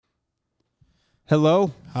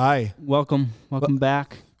Hello. Hi. Welcome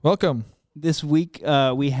back. Welcome. This week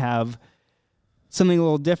we have something a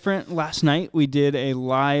little different. Last night we did a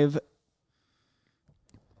live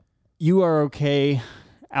You Are Okay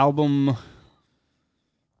album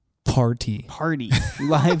Party.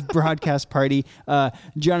 live broadcast party.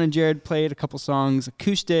 John and Jared played a couple songs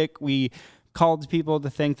acoustic. We called people to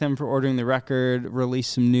thank them for ordering the record,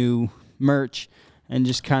 released some new merch, and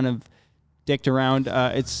just kind of dicked around.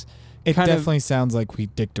 It definitely sounds like we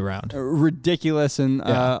dicked around. Ridiculous and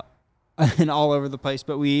and all over the place.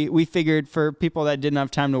 But we figured for people that didn't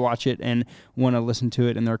have time to watch it and want to listen to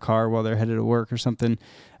it in their car while they're headed to work or something,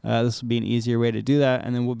 this will be an easier way to do that.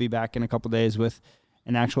 And then we'll be back in a couple days with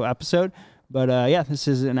an actual episode. But this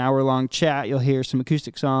is an hour-long chat. You'll hear some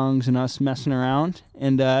acoustic songs and us messing around.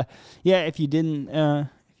 And if you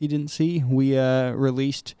didn't see, we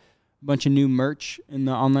released a bunch of new merch in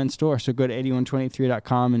the online store. So go to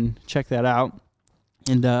 8123.com and check that out.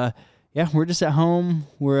 And we're just at home.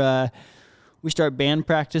 We start band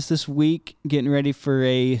practice this week, getting ready for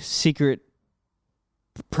a secret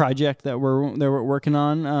project that we're working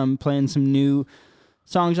on, playing some new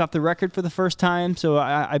songs off the record for the first time. So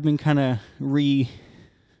I've been kind of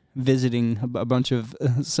revisiting a bunch of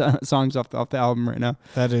songs off the album right now.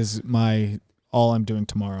 That is all I'm doing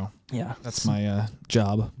tomorrow. Yeah. That's my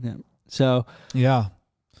job. Yeah. So yeah.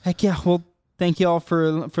 Heck yeah. Well, thank you all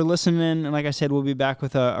for listening. And like I said, we'll be back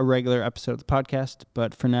with a regular episode of the podcast.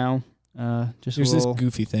 But for now, just here's this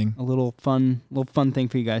goofy thing. A little fun thing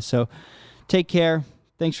for you guys. So take care.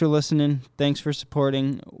 Thanks for listening. Thanks for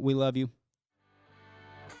supporting. We love you.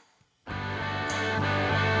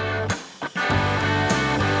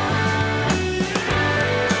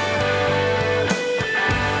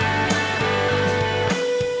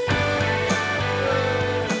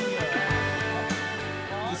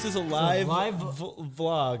 This is a live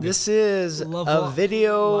vlog. This is a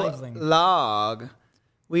video log.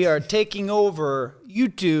 We are taking over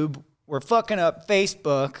YouTube. We're fucking up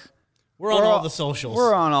Facebook. We're on all the socials.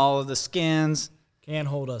 We're on all of the skins. Can't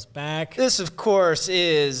hold us back. This, of course,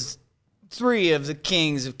 is three of the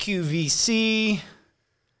kings of QVC.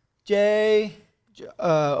 Jay,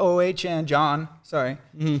 O-H-N, John, sorry.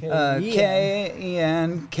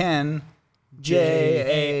 K-E-N, Ken,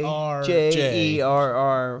 J-A-J-E-R-R-Y.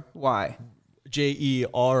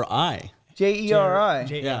 J-E-R-I. J-E-R-I.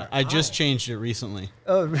 Yeah, I just changed it recently.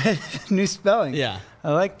 Oh, new spelling. Yeah.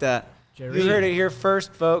 I like that. Jerry. You heard it here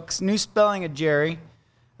first, folks. New spelling of Jerry.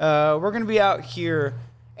 We're going to be out here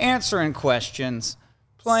answering questions,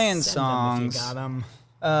 playing songs, If you got 'em.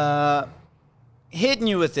 hitting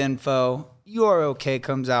you with info. You Are Okay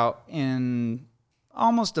comes out in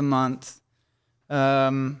almost a month. We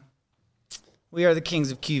are the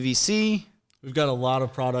kings of QVC. We've got a lot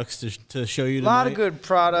of products to show you A tonight. lot of good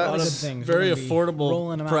products. A lot of Good things. very We're gonna be affordable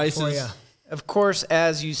rolling 'em out prices. for ya. Of course,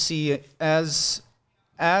 as you see, as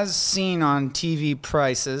seen on TV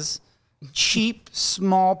prices, cheap,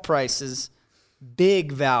 small prices,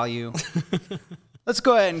 big value. Let's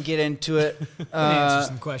go ahead and get into it. Answer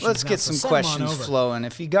some questions Let's now, get so some send 'em on questions over. flowing.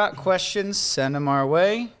 If you got questions, send them our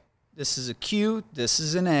way. This is a Q. This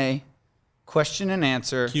is an A. Question and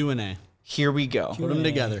answer. Q&A. Here we go. Put them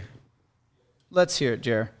together. Let's hear it,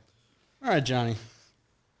 Jer. All right, Johnny.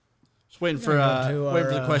 Just waiting for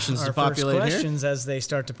the questions our to populate first here. questions as they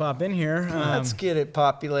start to pop in here. Let's get it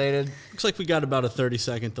populated. Looks like we got about a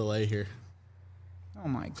 30-second delay here. Oh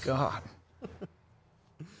my God.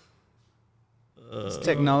 This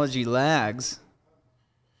technology lags.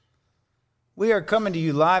 We are coming to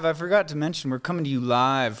you live. I forgot to mention we're coming to you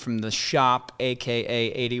live from the shop,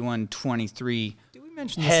 aka 8123 Did we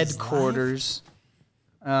mention this is headquarters.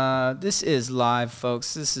 This is live,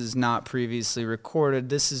 folks. This is not previously recorded.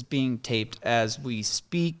 This is being taped as we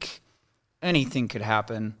speak. Anything could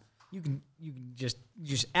happen. You can just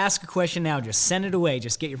ask a question now. Just send it away.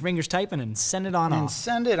 Just get your fingers typing and send it on And off.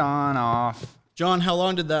 send it on off. John, how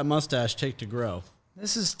long did that mustache take to grow?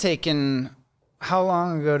 This has taken... How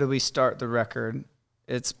long ago did we start the record?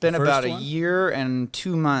 It's been First about a one? year and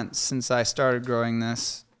 2 months since I started growing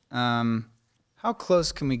this. How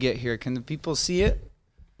close can we get here? Can the people see it?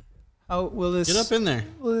 How will this Get up in there.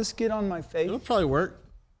 Will this get on my face? It'll probably work.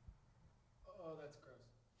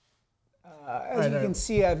 As you can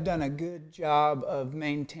see, I've done a good job of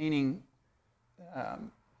maintaining a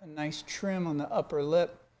nice trim on the upper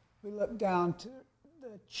lip. We look down to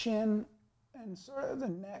the chin and sort of the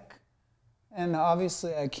neck. And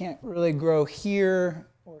obviously I can't really grow here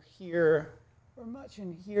or much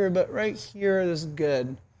in here, but right here is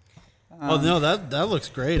good. Oh no, that looks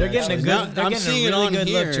great. They're getting actually. a good. They're I'm getting seeing a really it on good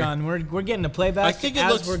here. look, John. We're getting a playback. I think it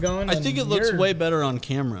as looks. we're going. I think it looks way better on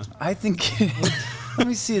camera. I think. Let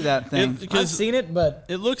me see that thing. I've Because seen it, but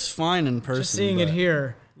it looks fine in person. just seeing it but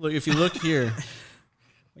here. Look, if you look here,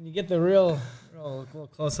 When you get the real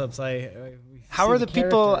close-ups, How are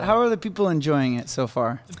the people enjoying it so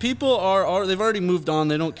far? the people are they've already moved on.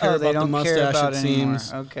 They don't care Oh, they about the don't care mustache. about It it anymore.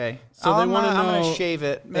 seems Okay. So they I'm wanna gonna know- shave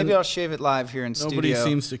it. Maybe and I'll shave it live here in nobody studio.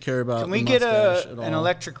 seems to care about. Can we the get mustache at an all.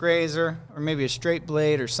 electric razor or maybe a straight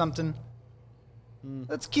blade or something?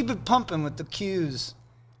 Let's keep it pumping with the cues.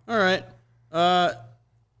 All right,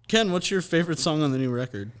 Ken, what's your favorite song on the new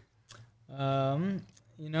record?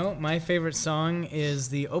 My favorite song is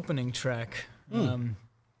the opening track.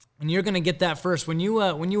 And you're gonna get that first when you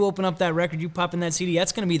open up that record, you pop in that CD.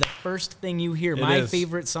 That's gonna be the first thing you hear. My is.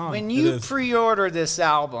 favorite song. When you is. pre-order this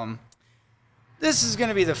album, this is going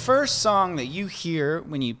to be the first song that you hear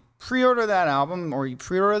when you pre-order that album or you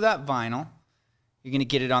pre-order that vinyl. You're going to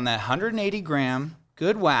get it on that 180 gram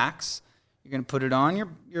good wax. You're going to put it on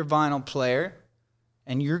your vinyl player,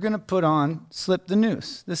 and you're going to put on Slip the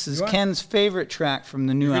Noose. This is Ken's favorite track from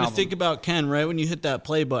the new You're album. gonna think about Ken right when you hit that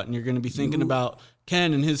play button. You're gonna be thinking about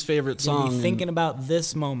Ken and his favorite You'll be song. and thinking about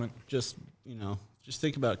this moment. just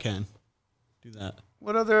think about Ken. Do that.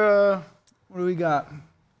 What do we got?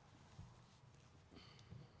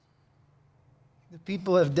 The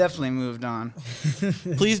people have definitely moved on.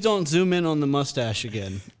 Please don't zoom in on the mustache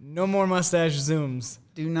again. No more mustache zooms.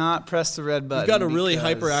 Do not press the red button. We've got a really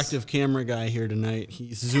because hyperactive camera guy here tonight.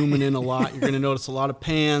 He's zooming in a lot. You're going to notice a lot of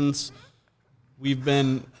pans. We've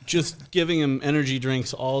been just giving him energy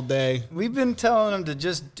drinks all day. We've been telling him to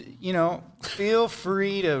just, feel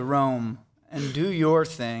free to roam and do your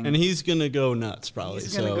thing. And he's going to go nuts probably.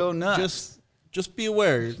 He's gonna go nuts. Just be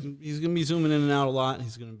aware. He's going to be zooming in and out a lot.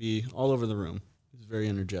 He's going to be all over the room. He's very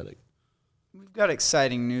energetic. We've got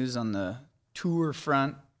exciting news on the tour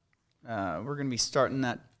front. We're going to be starting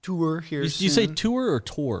that tour here soon. You say tour or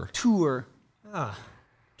tour? Tour.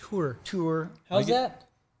 Tour. How's that?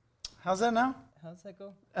 How's that now? How's that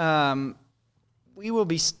go? We will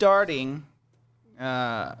be starting.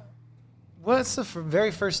 What's the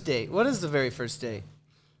very first date? What is the very first date?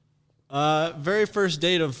 Very first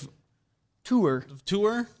date of Tour.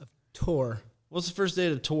 tour? Tour. What's the first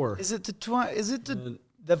date of tour? Is it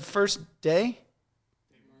the first day?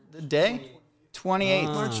 The day? 28th.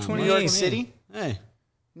 March New York 28th. City? Hey,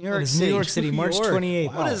 New York It is City. New York City, March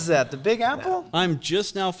 28th. What is that? The Big Apple? I'm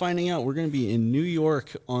just now finding out we're going to be in New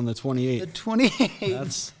York on the 28th. The 28th.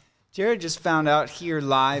 That's Jared just found out here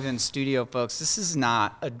live in studio, folks. This is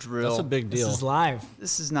not a drill. that's a big deal. This is live.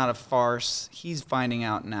 This is not a farce. He's finding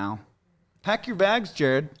out now. Pack your bags,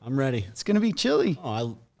 Jared. I'm ready. It's going to be chilly.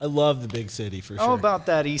 Oh, I love the big city for sure. How about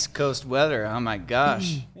that East Coast weather? Oh, my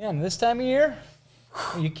gosh. Man, this time of year?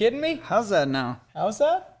 Are you kidding me? How's that now? How's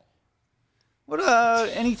that? What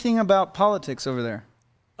anything about politics over there?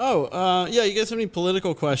 Oh, yeah, you guys have any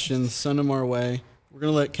political questions, send them our way. We're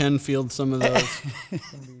going to let Ken field some of those.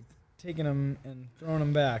 Taking them and throwing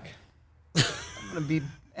them back. I'm going to be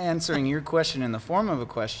answering your question in the form of a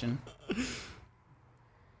question.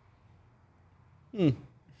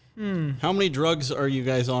 How many drugs are you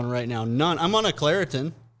guys on right now? None. I'm on a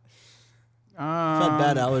Claritin. I've had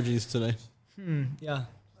bad allergies today. Yeah.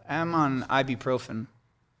 I'm on ibuprofen.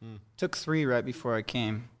 Took 3 right before I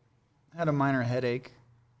came. Had a minor headache.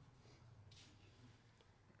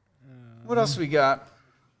 What else we got?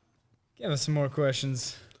 Give us some more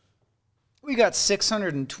questions. We got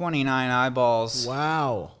 629 eyeballs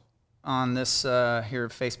Wow. on this here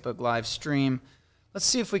Facebook live stream. Let's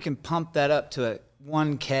see if we can pump that up to a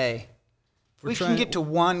 1K. If we can get to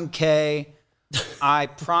 1K, I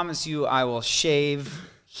promise you I will shave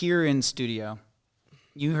here in studio.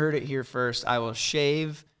 You heard it here first. I will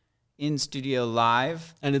shave in studio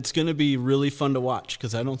live. And it's going to be really fun to watch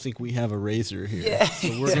because I don't think we have a razor here. Yeah. So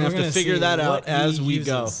we're going to have to figure that out as we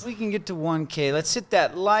go. If we can get to 1K, let's hit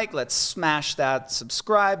that like. Let's smash that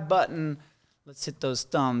subscribe button. Let's hit those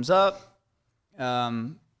thumbs up.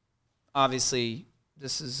 Obviously,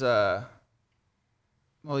 this is,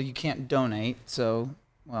 well, you can't donate. So,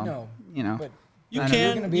 well, No, but You I don't know.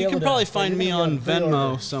 gonna can. be You able can to- probably you're find gonna me be able on to pre-order.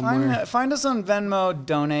 Venmo somewhere. Find us on Venmo,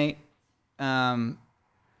 donate.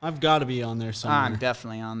 I've got to be on there somewhere. I'm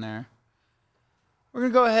definitely on there. We're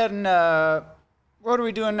gonna go ahead and what are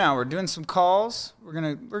we doing now? We're doing some calls. We're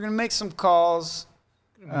gonna make some calls.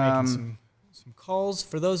 Making some calls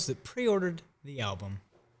for those that pre-ordered the album.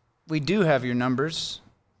 We do have your numbers.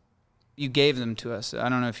 You gave them to us. I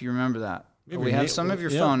don't know if you remember that. But Maybe we have na- some of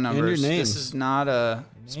your yeah, phone and your numbers. names. This is not a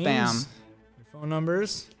spam. Names, your phone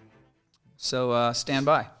numbers. So stand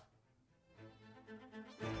by.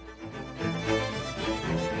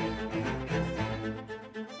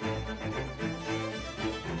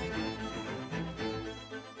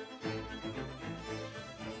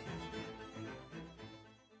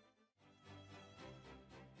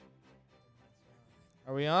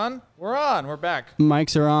 Are we on? We're on. We're back.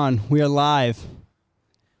 Mics are on. We are live.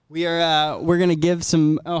 We're gonna give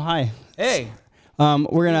some. Oh, hi. Hey. We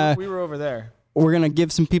were over there. We're gonna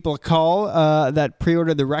give some people a call that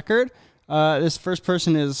pre-ordered the record. This first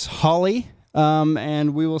person is Holly,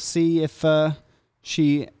 and we will see if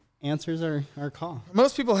she answers our call.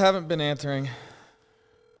 Most people haven't been answering.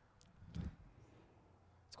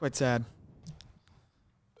 It's quite sad.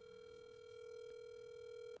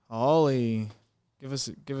 Holly, give us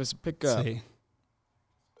a pickup. See.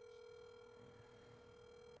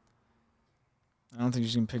 I don't think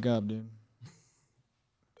she's gonna pick up, dude.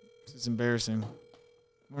 This is embarrassing.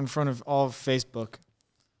 We're in front of all of Facebook.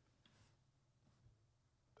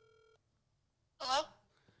 Hello?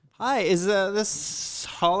 Hi, is this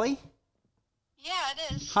Holly? Yeah,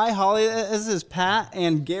 it is. Hi, Holly. This is Pat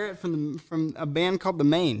and Garrett from a band called The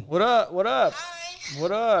Maine. What up? What up? Hi.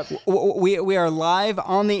 What up? We are live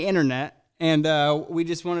on the internet, and we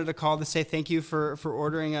just wanted to call to say thank you for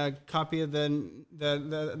ordering a copy of the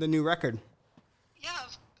new record. Yeah,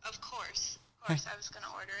 of course. Of course, I was going to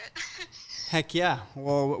order it. Heck yeah!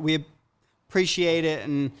 Well, we appreciate it,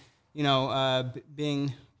 and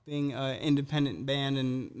being an independent band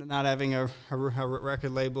and not having a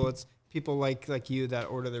record label, it's people like you that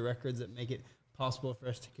order the records that make it possible for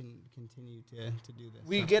us to continue to do this.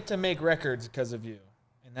 We get to make records because of you,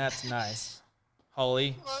 and that's nice.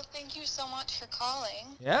 Holly. Well, thank you so much for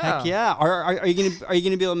calling. Yeah. Heck yeah! Are you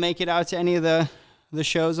gonna be able to make it out to any of the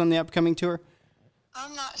shows on the upcoming tour?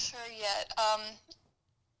 I'm not sure yet.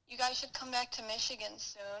 You guys should come back to Michigan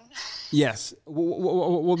soon. Yes,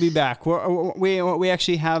 we'll be back. We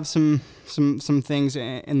actually have some things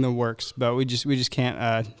in the works, but we just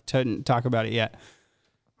can't talk about it yet.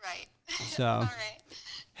 Right. So, All right.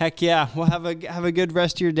 heck yeah! Well, have a good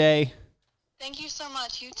rest of your day. Thank you so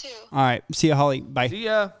much. You too. All right, see you, Holly. Bye. See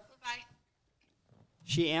ya. Bye-bye.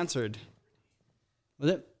 She answered.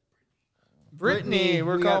 Was it? Brittany.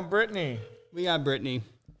 We're We calling got- Brittany. We got Brittany.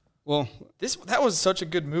 Well, That was such a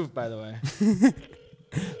good move, by the way.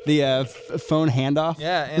 the phone handoff.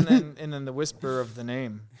 Yeah, and then the whisper of the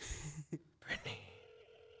name. Brittany.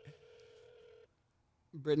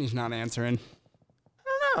 Brittany's not answering. I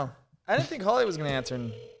don't know. I didn't think Holly was going to answer,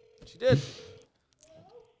 and she did.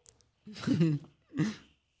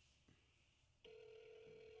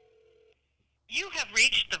 You have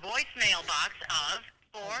reached the voicemail box of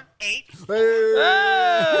 48.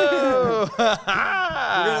 Oh!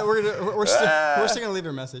 We're still gonna leave her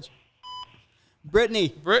a message.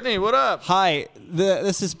 Brittany, Brittany, what up? hi.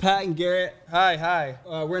 This is Pat and Garrett. Hi.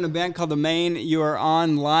 We're in a band called The Maine. You are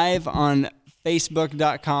on live on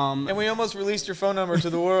Facebook.com. And we almost released your phone number to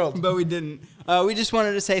the world. But we didn't. We just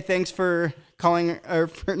wanted to say thanks for calling, or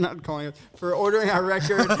for not calling us, for ordering our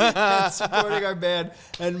record and supporting our band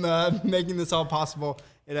and making this all possible.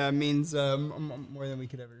 It means more than we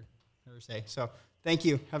could ever say. So thank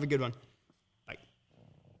you. Have a good one. Bye.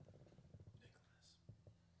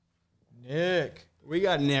 Nick. We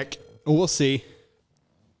got Nick. We'll see.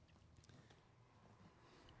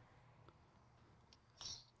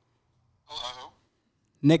 Hello.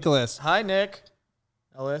 Nicholas. Hi, Nick.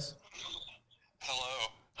 Ellis. Hello.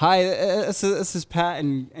 Hi, this is Pat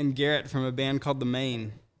and Garrett from a band called The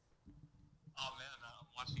Maine. Oh man, I'm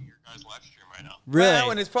watching your guys' live stream right now. Really? Wow,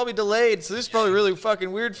 and it's probably delayed, so this is probably really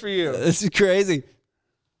fucking weird for you. This is crazy.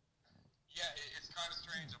 Yeah, it's kind of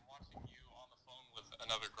strange. I'm watching you on the phone with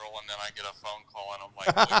another girl, and then I get a phone call, and I'm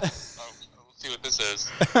like, let's see what this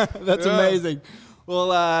is. That's Yeah. amazing.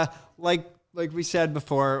 Well, like we said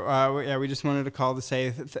before, we just wanted to call to say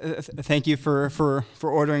thank you for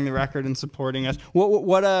ordering the record and supporting us.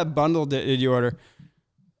 What bundle did you order?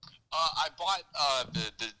 I bought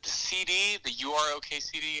the CD, the You Are OK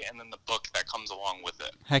CD, and then the book that comes along with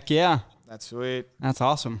it. Heck yeah, That's sweet. that's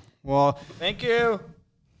awesome. Well, Thank you,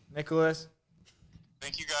 Nicholas.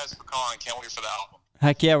 Thank you guys for calling. Can't wait for the album.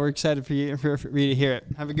 heck yeah, we're excited for you to hear it.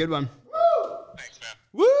 Have a good one. Thanks, man.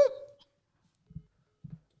 Woo!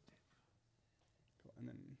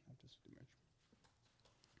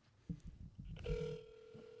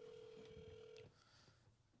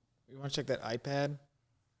 You want to check that iPad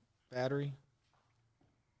battery?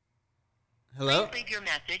 Hello. Please leave your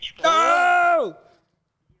message for Oh!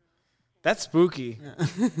 That's spooky.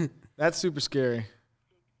 That's super scary.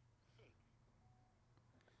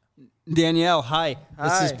 Danielle, hi.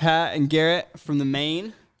 This is Hi. Pat and Garrett from The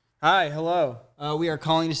Maine. Hi, hello. We are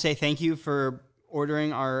calling to say thank you for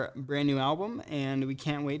ordering our brand new album, and we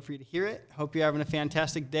can't wait for you to hear it. Hope you're having a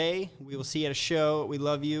fantastic day. We will see you at a show. We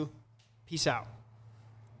love you. Peace out.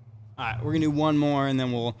 All right, we're going to do one more, and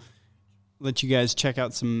then we'll let you guys check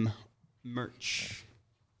out some merch.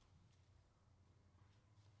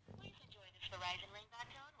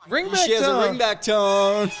 Ringback She has a tone. ringback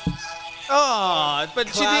tone. Oh, but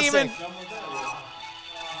she didn't even.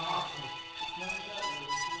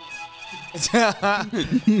 Tim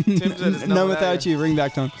said it's None without you.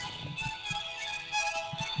 Ringback tone.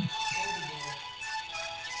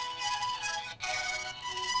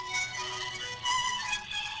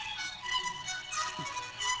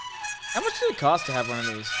 How much did it cost to have one of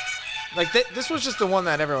these? Like this was just the one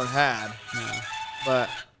that everyone had. Yeah. But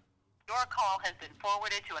Your call has been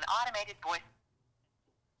forwarded to an automated voice.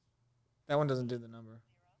 that one doesn't do the number.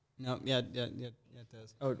 No, yeah, it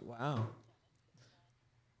does. Oh wow.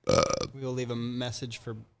 We will leave a message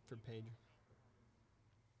for Paige.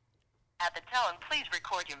 At the tone, please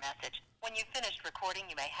record your message. When you've finished recording,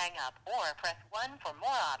 you may hang up or press 1 for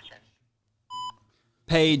more options.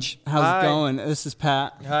 Paige, how's Hi. it going? This is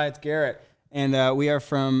Pat, Hi, it's Garrett. and we are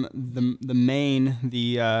from the Maine,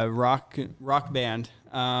 the rock band.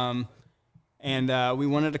 And we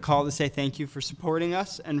wanted to call to say thank you for supporting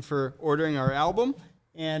us and for ordering our album.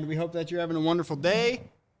 And we hope that you're having a wonderful day.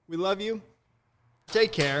 We love you.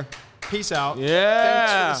 Take care. Peace out.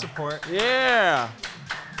 Yeah. Thanks for the support. Yeah.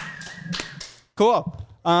 Cool.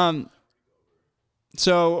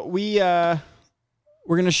 So we're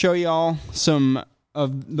gonna show y'all some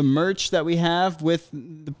of the merch that we have with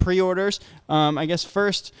the pre-orders. I guess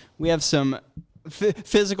first we have some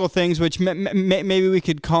physical things, which maybe we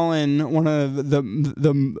could call in one of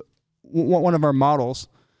our models.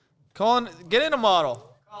 Get in a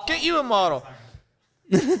model. Get you a model.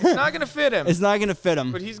 It's not gonna fit him, It's not gonna fit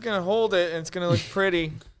him. but he's gonna hold it and it's gonna look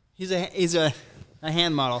pretty. He's a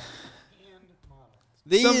hand model.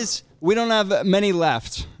 These we don't have many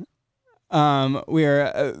left. We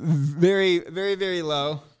are very, very, very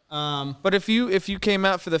low. But if you came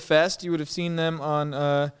out for the fest, you would have seen them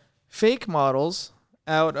on fake models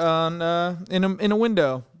out on in a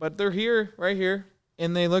window. But they're here, right here,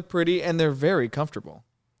 and they look pretty and they're very comfortable.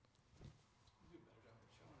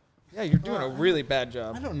 Yeah, you're doing a really bad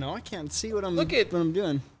job. I don't know. I can't see what I'm Look at- what I'm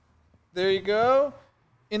doing. There you go.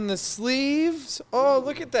 In the sleeves. Oh,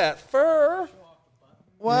 look at that fur.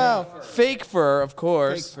 Wow. Fake fur, of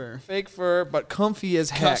course. Fake fur. Fake fur, but comfy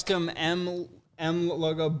as heck. Custom M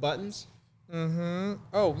logo buttons.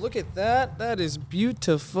 Oh, look at that. That is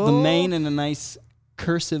beautiful. The Maine in a nice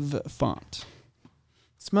cursive font.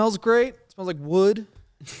 Smells great. Smells like wood.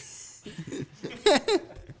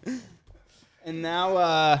 And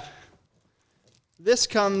now this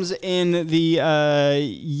comes in the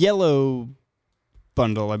yellow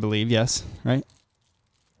bundle, I believe. Yes, right?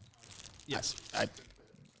 Yes.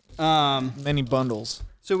 Many bundles.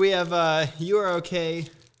 So we have You Are Okay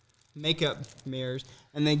makeup mirrors,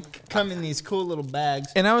 and they come in these cool little bags.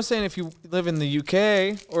 And I was saying if you live in the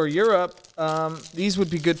UK or Europe, these would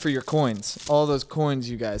be good for your coins. All those coins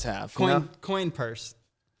you guys have. you know? Coin purse.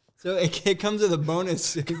 So it comes with a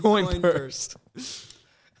bonus Coin purse.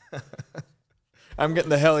 I'm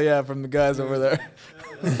getting the hell yeah from the guys over there.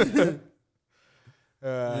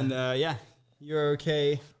 And yeah, You're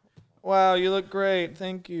Okay. Wow, you look great.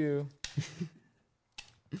 Thank you.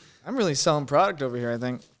 I'm really selling product over here, I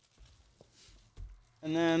think.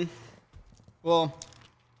 And then, well,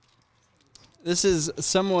 this is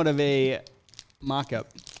somewhat of a mock-up,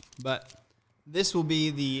 but this will be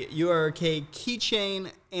the You Are Okay keychain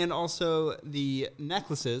and also the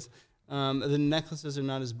necklaces. The necklaces are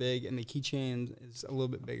not as big, and the keychain is a little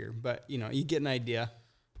bit bigger, but you know, you get an idea.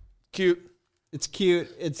 Cute. It's cute.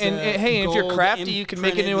 It's And, hey, if you're gold crafty, you can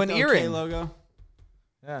make it imprinted into an with OK earring. logo.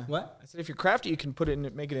 Yeah. What? I said if you're crafty, you can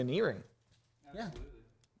make it an earring Yeah.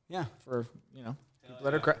 Yeah. for,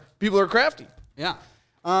 people that are crafty. Yeah.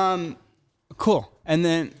 Cool. And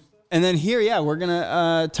then here, yeah, we're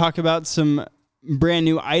gonna talk about some brand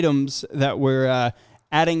new items that we're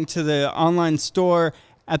adding to the online store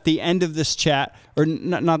at the end of this chat, or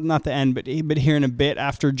not the end, but here in a bit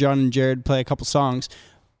after John and Jared play a couple songs.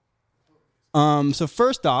 So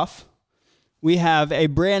first off, we have a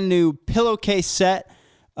brand new pillowcase set.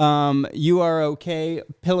 You Are Okay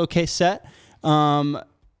pillowcase set.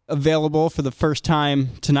 Available for the first time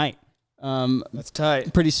tonight. That's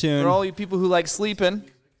tight. Pretty soon. For all you people who like sleeping.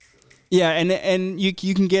 Yeah, and you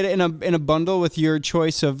can get it in a bundle with your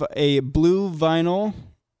choice of a a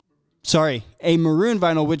maroon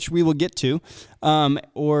vinyl, which we will get to,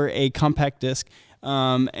 or a compact disc,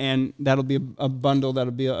 and that'll be a bundle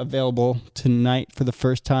that'll be available tonight for the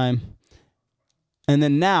first time. And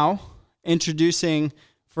then now, introducing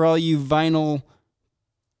for all you vinyl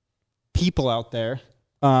people out there,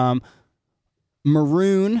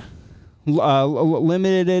 maroon.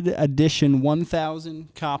 Limited edition,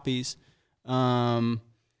 1,000 copies, vinyl,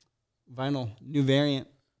 new variant.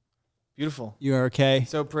 Beautiful. You are okay.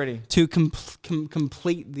 So pretty. To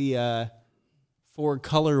complete the 4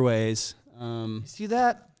 colorways. You see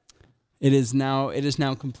that? It is now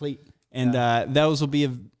complete, and those will be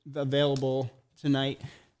available tonight.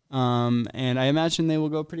 And I imagine they will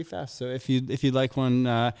go pretty fast. So if you'd like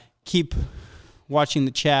one, keep watching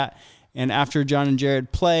the chat. And after John and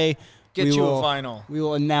Jared play, Get you a vinyl. We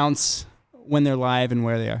will announce when they're live and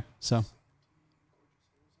where they are. So.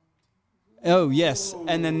 Oh yes,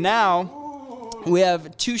 and then now we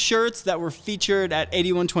have 2 shirts that were featured at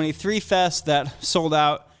 8123 Fest that sold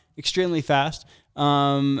out extremely fast.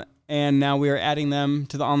 And now we are adding them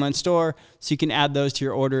to the online store, so you can add those to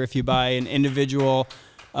your order if you buy an individual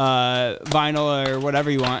vinyl or whatever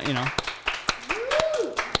you want.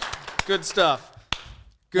 Good stuff.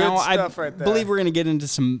 Good now, stuff right there. I believe we're gonna get into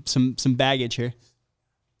some baggage here.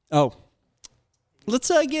 Oh,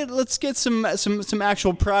 let's get some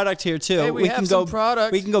actual product here too. Hey, we have some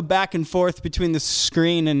product. We can go back and forth between the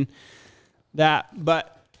screen and that.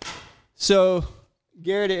 But so,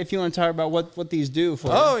 Garrett, if you want to talk about what these do for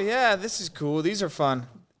Oh yeah, this is cool. These are fun.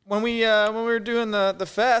 When we were doing the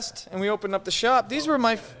fest and we opened up the shop, these were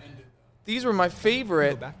my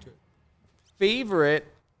favorite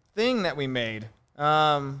thing that we made.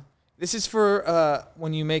 This is for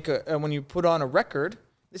when you make when you put on a record.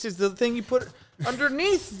 This is the thing you put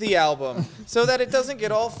underneath the album so that it doesn't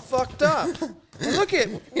get all fucked up. And look at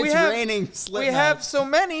raining. We have so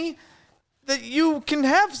many that you can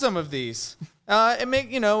have some of these. It make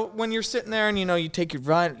when you're sitting there and you take your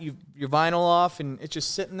vinyl off and it's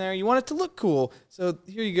just sitting there. You want it to look cool. So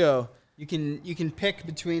here you go. You can pick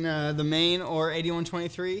between the main or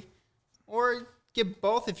 8123, or get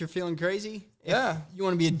both if you're feeling crazy. Yeah. If you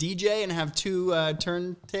want to be a DJ and have 2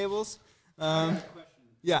 turntables.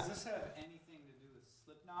 Yeah. Does this have anything to do with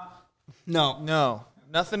Slipknot? No,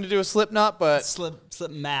 nothing to do with Slipknot, but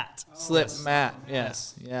Slipmatt. Slipmatt.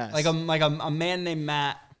 Yes. Like a man named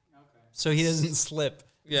Matt. Okay. So he doesn't slip.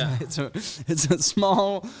 Yeah. It's a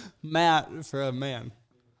small mat for a man.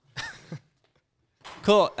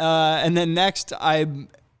 Cool. And then next, I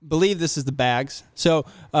believe this is the bags. So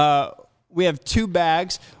we have 2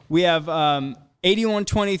 bags. We have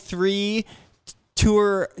 8123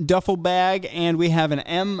 Tour duffel bag, and we have an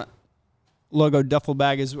M logo duffel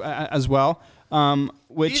bag as well.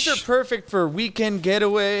 Which these are perfect for weekend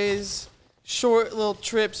getaways, short little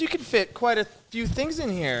trips. You can fit quite a few things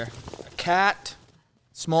in here. A cat,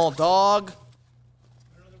 small dog.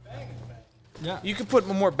 Yeah. You can put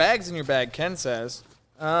more bags in your bag, Ken says.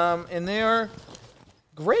 And they are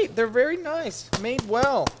great. They're very nice. Made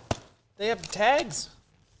well. They have tags.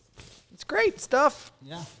 It's great stuff.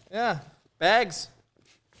 Yeah. Yeah. Bags.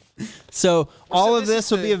 So all of this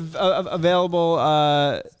this will be available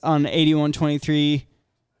on 8123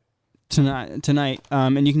 tonight.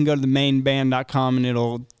 And you can go to themainband.com and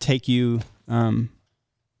it'll take you, not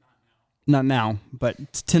now,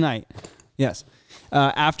 but tonight. Yes.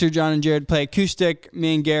 After John and Jared play acoustic,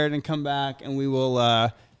 me and Garrett and come back and we will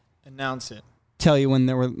announce it. Tell you when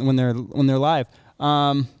they're live.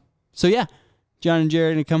 So yeah, John and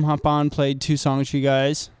Jared and come hop on, played 2 songs for you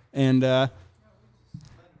guys, and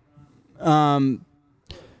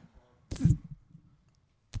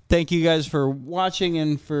thank you guys for watching,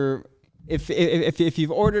 and for if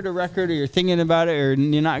you've ordered a record or you're thinking about it or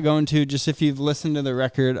you're not going to, just if you've listened to the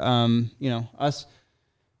record, us,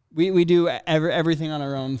 we do everything on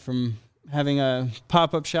our own, from having a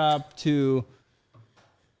pop-up shop to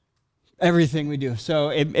everything we do. So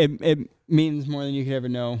it means more than you could ever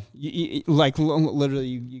know. Literally,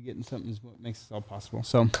 you getting something is what makes this all possible.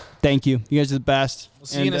 So thank you. You guys are the best. We'll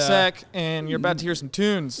see you in a sec, and you're about to hear some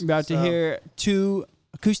tunes. To hear 2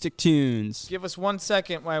 acoustic tunes. Give us 1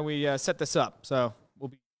 second while we set this up. So we'll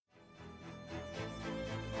be.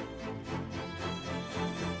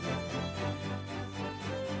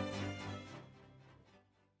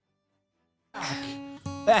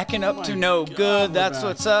 Backing up to no good. That's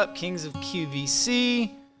what's up, Kings of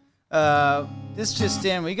QVC. This just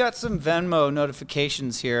in. We got some Venmo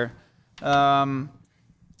notifications here. Breaking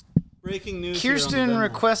news. Kirsten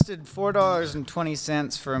requested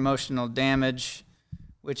 $4.20 for emotional damage,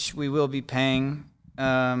 which we will be paying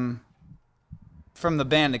from the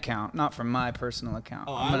band account, not from my personal account.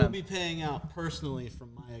 Oh, I will be paying out personally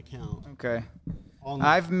from my account. Okay.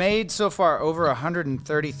 I've made so far over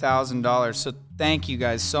 $130,000, so thank you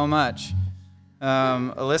guys so much.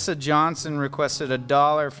 Alyssa Johnson requested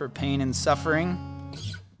 $1 for pain and suffering.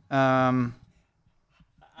 How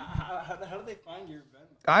do they find your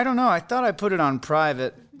Venmo? I don't know. I thought I put it on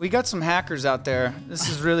private. We got some hackers out there. This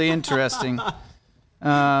is really interesting.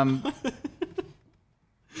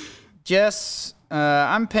 Jess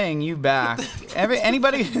I'm paying you back.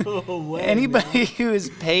 Anybody who has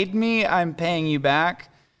paid me, I'm paying you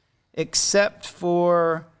back, except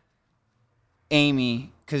for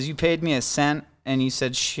Amy, because you paid me $0.01 and you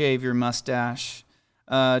said shave your mustache.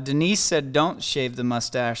 Denise said don't shave the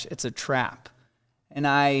mustache. It's a trap. And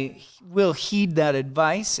I will heed that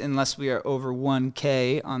advice unless we are over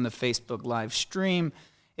 1K on the Facebook live stream.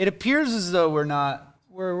 It appears as though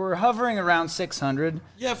we're hovering around 600.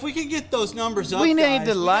 Yeah, if we can get those numbers up, we need guys,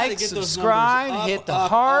 to like, subscribe, hit the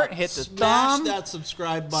heart, hit the thumb. Smash that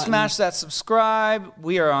subscribe button. Smash that subscribe.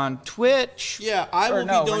 We are on Twitch. Yeah, I will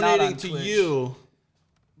be donating to you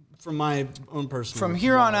from my own personal. From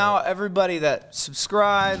here on out, everybody that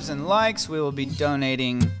subscribes and likes, we will be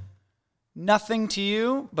donating nothing to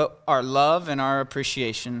you but our love and our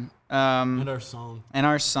appreciation. And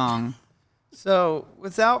our song. So,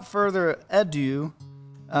 without further ado,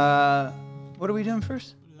 what are we doing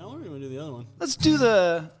first? No, we're gonna do the other one. Let's do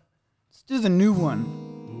the new one.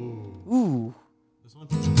 Ooh. This one.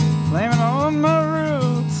 Blaming all my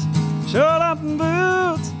roots, short up in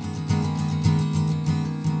boots.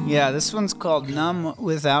 Yeah, this one's called "Numb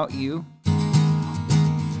Without You,"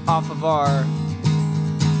 off of our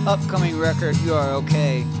upcoming record, "You Are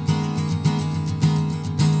Okay."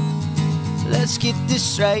 Let's get this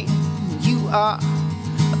straight. You are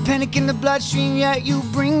a panic in the bloodstream, yet you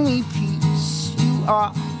bring me peace. You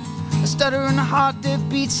are a stutter in the heart that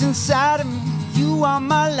beats inside of me. You are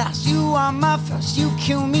my last, you are my first. You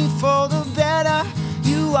kill me for the better.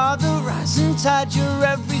 You are the rising tide, you're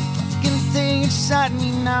every fucking thing inside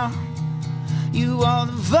me now. You are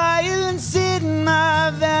the violence in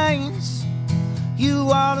my veins.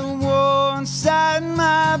 You are the war inside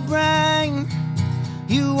my brain.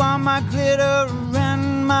 You are my glitter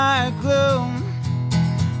and my glow.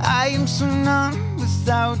 I am so numb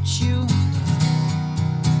without you.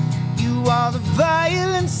 You are the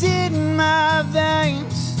violence in my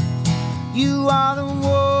veins. You are the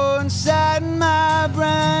war inside my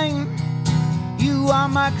brain. You are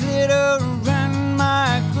my glitter and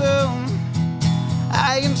my glow.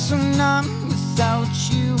 I am so numb without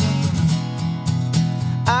you.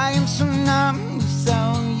 I am so numb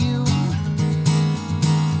without you.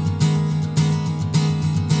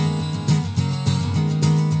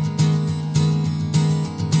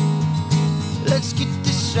 Let's get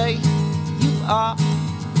this straight. You are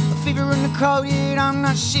a fever in the cold, yet I'm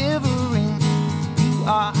not shivering. You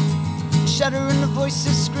are a shudder in the voice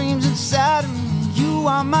that screams inside of me. You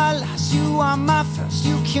are my last, you are my first.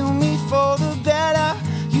 You kill me for the better.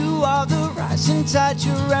 You are the rising tide,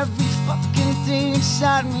 you're every fucking thing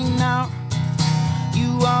inside me now.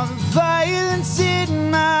 You are the violence in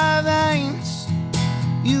my veins.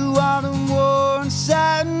 You are the war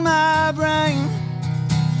inside my brain.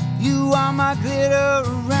 You are my glitter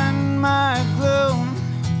and my glow.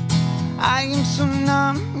 I am so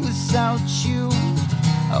numb without you.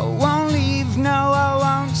 I won't leave, no, I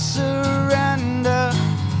won't surrender.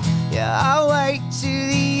 Yeah, I'll wait to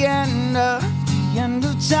the end of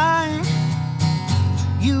time.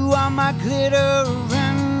 You are my glitter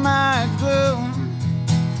and my glow.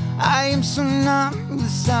 I am so numb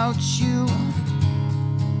without you.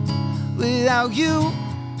 Without you,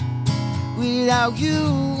 without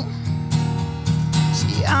you.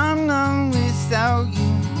 See, I'm numb without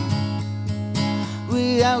you.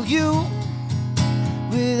 Without you,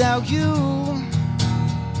 without you.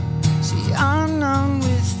 See, I'm numb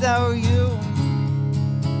without you.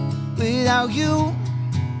 Without you,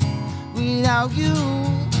 without you.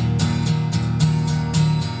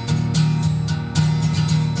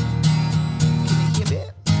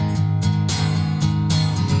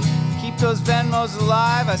 Keep those Venmos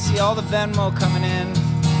alive. I see all the Venmo coming in.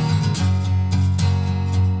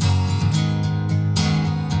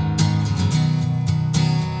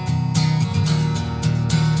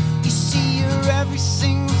 You see, you're every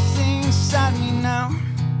single thing inside me now.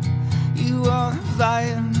 You are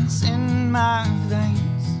violence in my veins.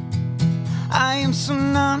 I am so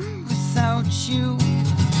numb without you.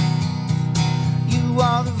 You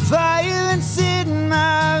are the violence in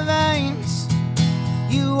my veins.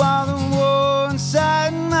 You are the war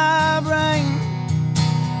inside my brain.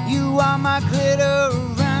 You are my glitter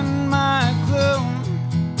and my glow.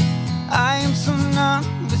 I am so numb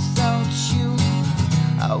without you.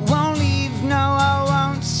 I won't leave, no, I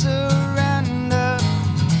won't surrender.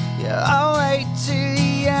 Yeah, I'll wait till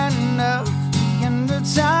the end of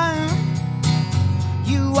time.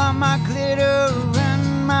 You are my glitter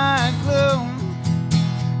and my glow.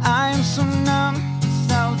 I am so numb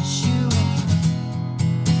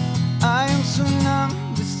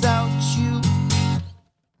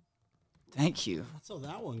Thank you. That's how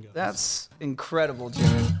that one goes. That's incredible,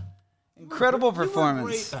 Jared. Incredible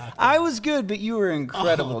performance. great back there. I was good, but you were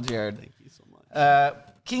incredible, Oh, Jared. Thank you so much.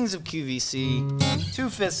 Kings of QVC,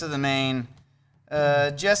 2/5 of the main.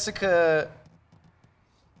 Jessica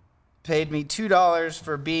paid me $2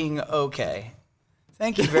 for being okay.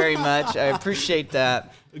 Thank you very much. I appreciate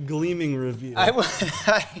that. A gleaming review. I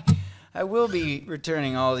will be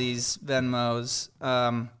returning all these Venmos.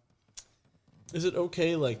 Is it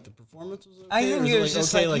okay? Like the performance was okay? I think it was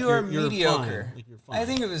just like you are you're mediocre. Fine. Like you're fine. I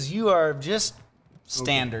think it was you are just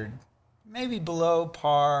standard, maybe below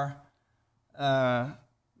par.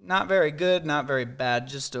 Not very good, not very bad,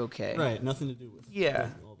 just okay. Right. Nothing to do with Yeah.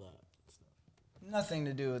 all that stuff. Nothing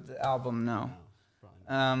to do with the album, no.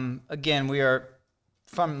 Again, we are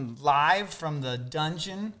live from the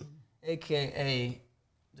dungeon, aka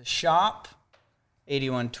the shop,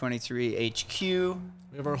 8123 HQ.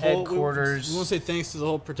 We have our headquarters. We want to say thanks to the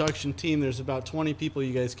whole production team. There's about 20 people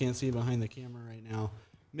you guys can't see behind the camera right now,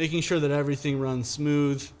 making sure that everything runs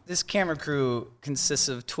smooth. This camera crew consists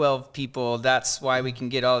of 12 people. That's why we can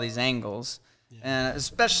get all these angles. Yeah. And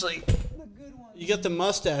especially the good ones. You got the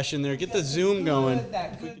mustache in there. Get the zoom going.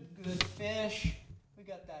 That good fish. We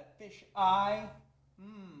got that fish eye.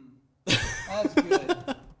 That's good.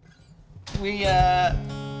 We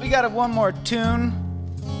got one more tune.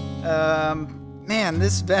 Man,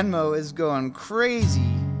 this Venmo is going crazy.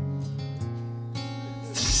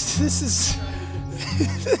 This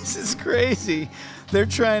is crazy. They're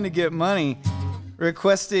trying to get money,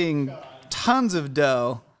 requesting tons of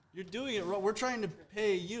dough. You're doing it wrong. We're trying to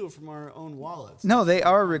pay you from our own wallets. No, they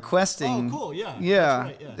are requesting. Oh, cool. Yeah. Yeah, That's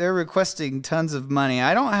right, yeah. They're requesting tons of money.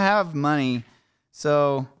 I don't have money,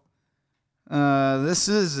 so this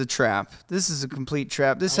is a trap. This is a complete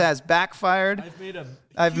trap. This has backfired.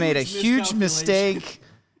 I've made a huge mistake.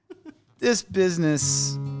 This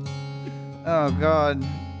business. Oh God.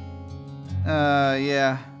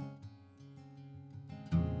 Yeah.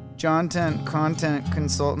 Content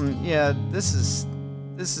consultant. Yeah, this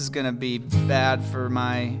is gonna be bad for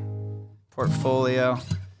my portfolio.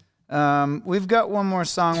 We've got one more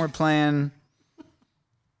song we're playing,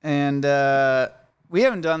 and we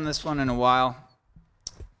haven't done this one in a while.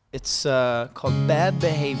 It's called Bad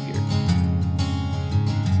Behavior.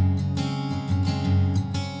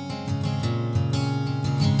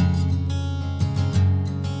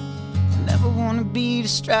 Never wanna be a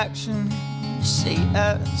distraction. You say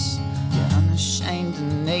us, you're unashamed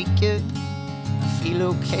and naked. I feel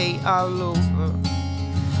okay all over,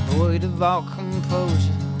 void of all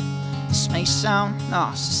composure. This may sound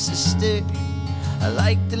narcissistic. I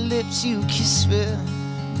like the lips you kiss with,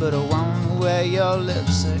 but I wanna wear your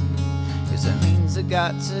lipstick, 'cause that means I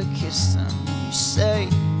got to kiss them. You say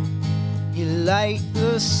you like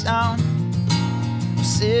the sound of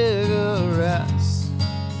cigarettes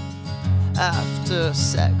after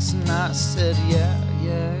sex, and I said yeah.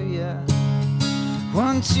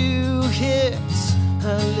 1, 2 hits,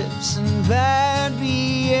 her lips and bad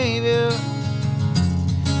behavior.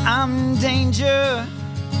 I'm in danger.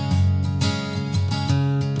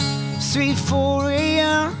 3, 4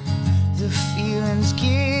 a.m. The feeling's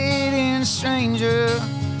getting stranger.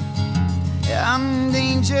 I'm in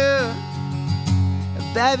danger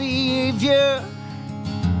of bad behavior.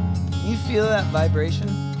 You feel that vibration?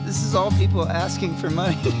 This is all people asking for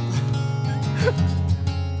money.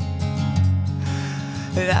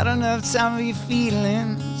 And I don't have time for your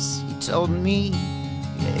feelings. You told me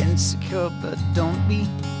you're insecure, but don't be.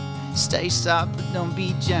 Stay soft, but don't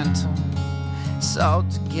be gentle. It's all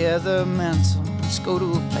together mental. Let's go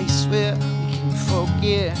to a place where we can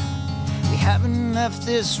forget. We haven't left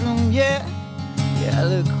this room yet. You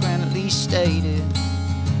eloquently stated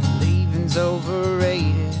leaving's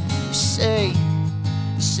overrated. You say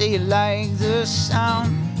you like the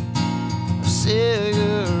sound of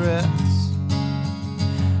cigarettes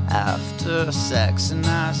after sex, and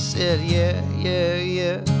I said yeah.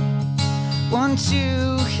 1,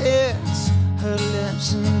 2 hits, her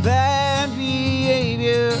lips and bad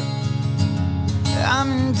behavior.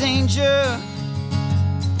 I'm in danger.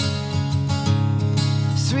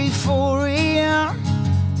 3, 4 a.m.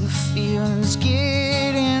 The feeling's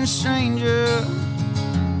getting stranger.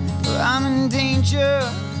 I'm in danger.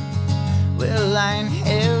 Well, I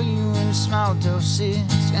inhale you in small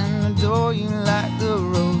doses and adore you like the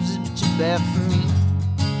roses, but you're bad for me.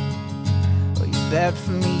 Oh, you're bad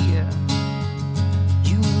for me, yeah.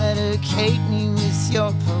 You medicate me with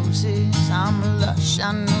your poses. I'm a lush,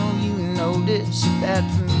 I know you know this. You're bad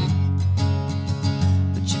for me,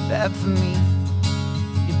 but you're bad for me.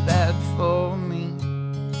 You're bad for me.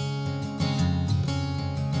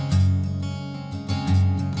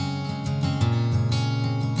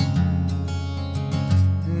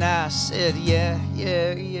 said, yeah,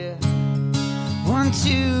 yeah, yeah. 1,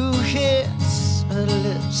 2 hits, her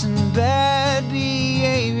lips and bad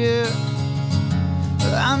behavior.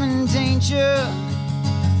 I'm in danger.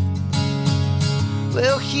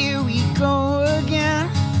 Well, here we go again.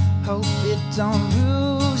 Hope it don't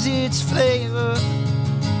lose its flavor.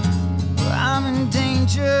 I'm in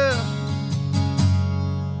danger.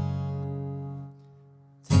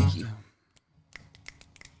 Thank you.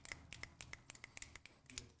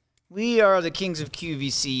 We are the Kings of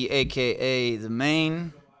QVC, aka The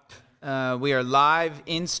Main. We are live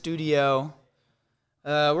in studio.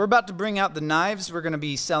 We're about to bring out the knives. We're going to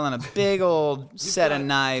be selling a big old set of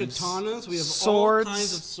knives. Katanas. We have swords, all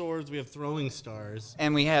kinds of swords. We have throwing stars.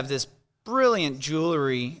 and we have this brilliant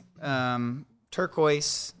jewelry,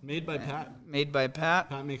 turquoise, Made by Pat. made by Pat.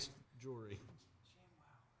 Pat makes jewelry.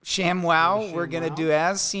 ShamWow. Sham We're going to Wow. do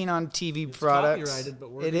as seen on TV It's products. copyrighted, but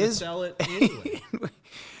we're It going to is. sell it anyway.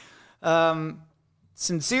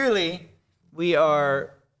 Sincerely, we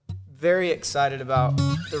are very excited about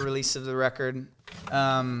the release of the record.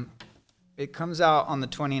 It comes out on the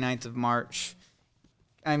 29th of March.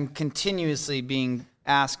 I'm continuously being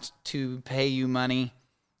asked to pay you money.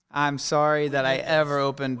 I'm sorry that I ever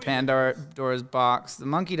opened Pandora's box. The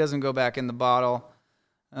monkey doesn't go back in the bottle.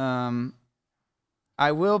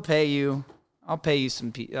 I will pay you. I'll pay you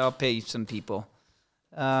some. I'll pay you some people.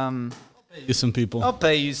 You some people. I'll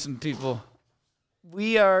pay you some people.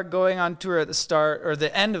 We are going on tour at the start or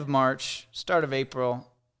the end of March, start of April.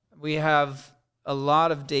 We have a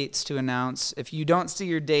lot of dates to announce. If you don't see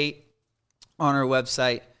your date on our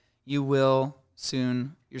website, you will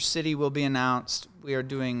soon. Your city will be announced. We are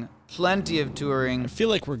doing plenty of touring. I feel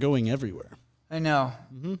like we're going everywhere. I know.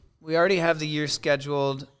 Mm-hmm. We already have the year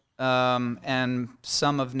scheduled and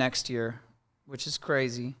some of next year, which is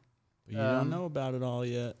crazy. But you don't know about it all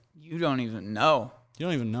yet. You don't even know. You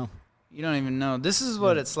don't even know. You don't even know. This is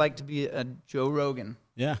what it's like to be a Joe Rogan.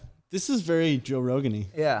 Yeah. This is very Joe Rogan-y.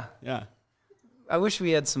 Yeah. Yeah. I wish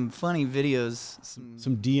we had some funny videos.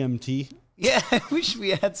 Some DMT. Yeah, I wish we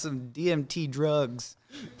had some DMT drugs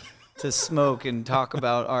to smoke and talk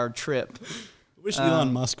about our trip. I wish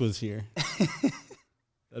Elon Musk was here.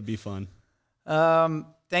 That'd be fun.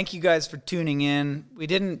 Thank you guys for tuning in. We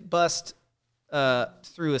didn't bust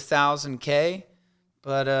through 1,000K,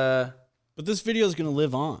 but this video is going to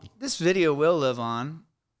live on. this video will live on.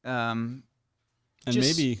 And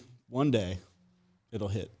just- maybe one day it'll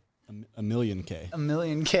hit a million K.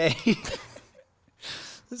 1,000,000K.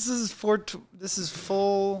 This is full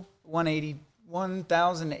 1080p.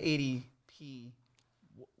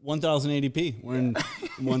 1080p. We're in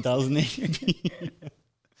 1080p.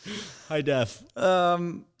 High def.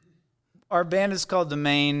 Our band is called The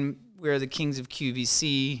Main. We're the Kings of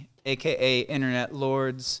QVC, aka Internet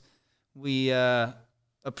Lords. We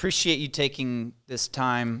appreciate you taking this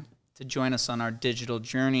time to join us on our digital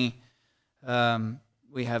journey.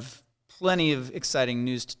 We have plenty of exciting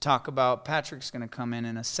news to talk about. Patrick's going to come in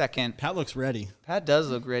a second. Pat looks ready. Pat does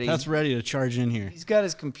look ready. Pat's ready to charge in here. He's got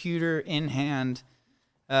his computer in hand.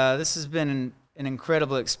 This has been an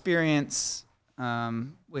incredible experience.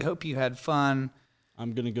 We hope you had fun.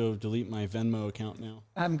 I'm going to go delete my Venmo account now.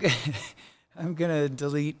 I'm gonna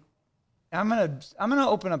delete. I'm gonna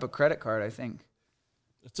open up a credit card. I think.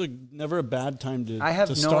 It's never a bad time to I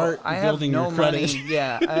have start building no your credit. money.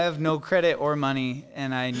 Yeah, I have no credit or money,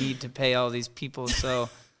 and I need to pay all these people. So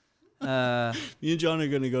Me and John are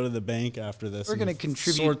going to go to the bank after this. we're and gonna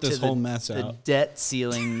contribute sort this to whole mess the out. debt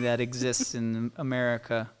ceiling that exists in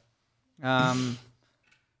America.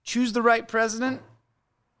 Choose the right president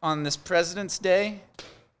on this President's Day.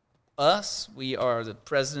 We are the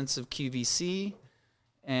presidents of QVC,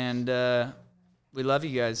 and we love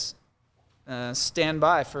you guys. Stand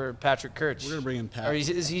by for Patrick Kirch. We're going to bring in Pat.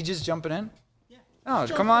 Is he just jumping in? Yeah. Oh,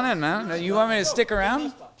 come on in, man. You want me to stick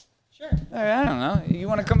around? Sure. All right, I don't know. You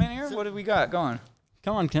want to come in here? What do we got going?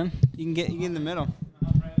 Come on, Ken. You can get in the middle.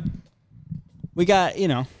 We got, we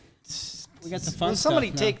got the fun Will somebody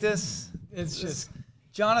stuff take this? It's just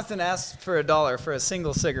Jonathan asked for $1 for a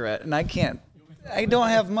single cigarette, and I can't. I don't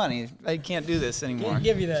have money. I can't do this anymore. can't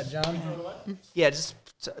give you that, John. Yeah, just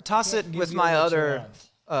toss it with my other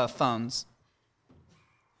phones.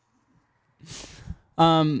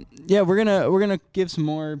 Yeah, we're gonna give some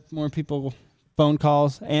more people phone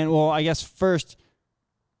calls, and well, I guess first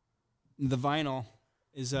the vinyl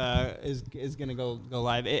is gonna go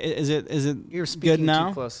live. Is it You're speaking good now?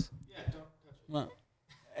 too close. Well,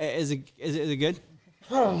 is it good?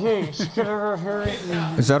 Is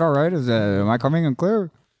that all right? Am I coming in clear?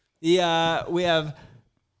 Yeah, we have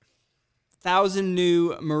 1,000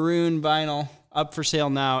 new maroon vinyl up for sale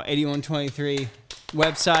now. 8123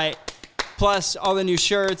 website. plus all the new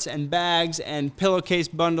shirts and bags and pillowcase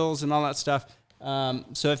bundles and all that stuff.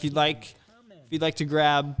 So if you'd like to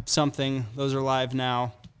grab something, those are live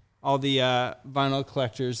now. All the vinyl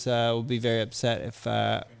collectors will be very upset if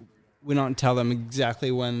we don't tell them exactly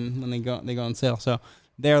when they go on sale. So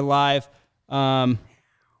they're live right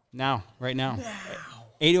now.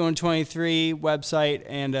 8123 website,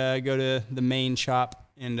 and go to the main shop,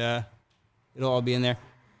 and it'll all be in there.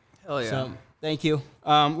 Hell yeah. So thank you.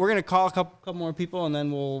 We're gonna call a couple more people, and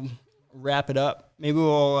then we'll wrap it up. Maybe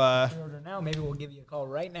we'll Order now. Maybe we'll give you a call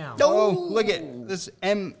right now. Oh, look at this.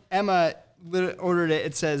 Emma ordered it.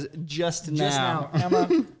 It says just now. Just now,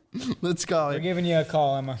 Emma. Let's call We're her. giving you a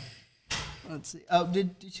call, Emma. Let's see. Oh,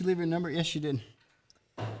 did she leave her number? Yes, she did.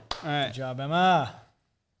 All right. Good job, Emma.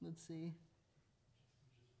 Let's see.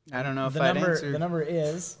 I don't know if The I'd number, answer. the number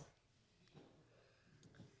is.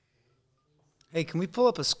 Hey, can we pull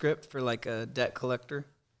up a script for like a debt collector?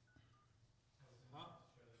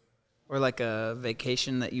 Or like a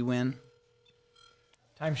vacation that you win?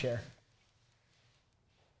 Timeshare.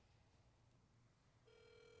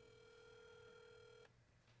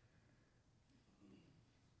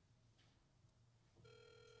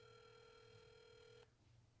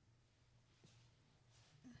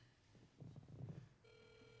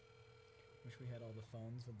 Wish we had all the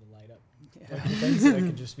phones with the light up. Things that I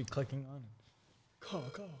could just be clicking on. Call.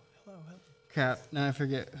 Hello. Crap. Now I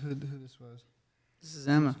forget who this was. This is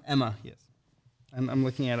Emma. Emma. Yes. I'm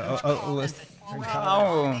looking at a list.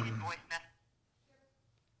 Oh.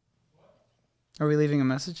 Are we leaving a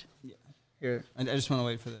message? Yeah. Here. I just want to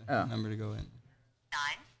wait for the Oh. number to go in. 9.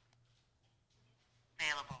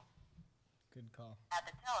 Available. Good call. At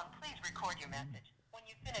the tone, please record your message. When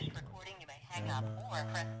you finish recording, you may hang up or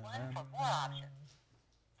press 1 for more options.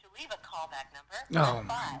 To leave a callback number, Oh press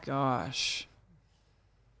my 5. gosh.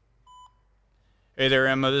 Hey there,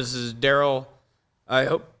 Emma. This is Daryl. I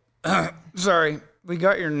hope. Sorry, we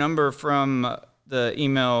got your number from the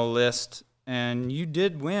email list, and you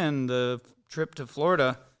did win the trip to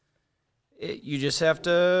Florida. You just have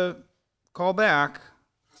to call back.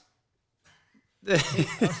 This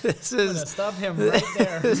I'm gonna is stop him right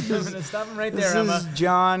there. I'm gonna stop him right there, this Emma. is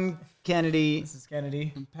John Kennedy. This is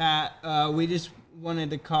Kennedy. Pat, we just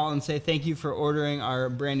wanted to call and say thank you for ordering our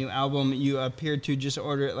brand new album. You appeared to just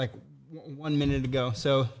order it like 1 minute ago.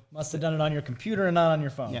 So Must have done it on your computer and not on your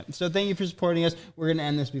phone. yeah. So thank you for supporting us. We're gonna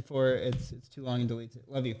end this before it's too long and deletes it.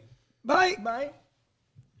 Love you. Bye. Bye.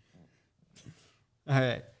 All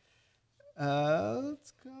right.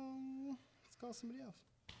 Let's call somebody else.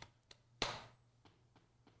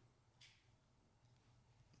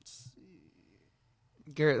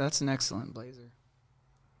 Garrett, that's an excellent blazer.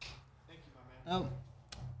 Oh,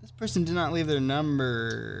 this person did not leave their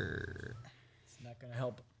number. It's not gonna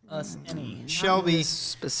help us any. In Shelby, this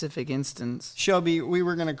specific instance. Shelby, we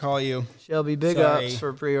were gonna call you. Shelby, big Sorry. ups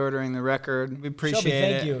for pre-ordering the record. We appreciate Shelby,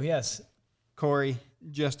 it. thank you. Yes. Corey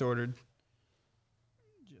just ordered.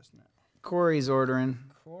 Just now. Corey's ordering.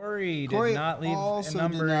 Corey did not leave a also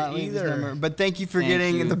number did not leave his either. number. But thank you for Thank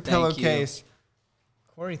getting you, the thank pillowcase.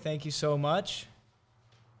 Corey, thank you so much.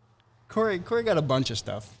 Corey got a bunch of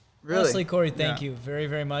stuff. Really? Honestly, Corey, thank Yeah. you very,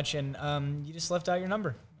 very much. And you just left out your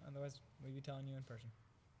number. Otherwise, we'd be telling you in person.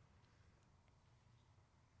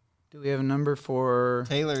 Do we have a number for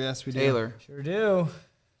Taylor, yes, we do. Taylor? Sure do.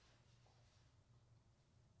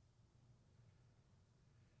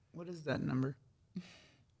 What is that number?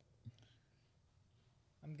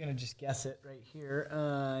 I'm going to just guess it right here.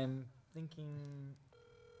 I'm thinking...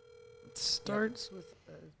 It starts with...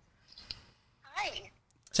 Hi.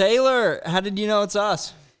 Taylor, how did you know it's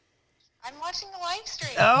us? I'm watching the live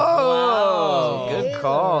stream. Oh, Wow. good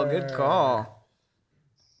call. Good Taylor. call.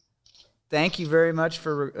 Thank you very much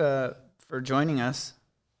for joining us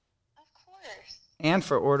Of course. and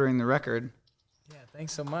for ordering the record. Yeah,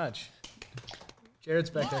 thanks so much. Jared's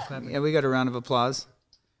back there clapping. Yeah, we got a round of applause.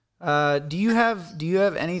 Do you have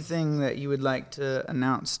anything that you would like to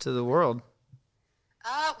announce to the world?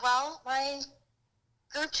 Well, my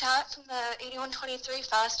group chat from the 8123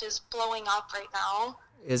 Fest is blowing up right now.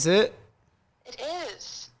 Is it? It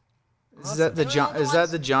is. Is that the John? Is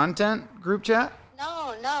that the John Tent group chat?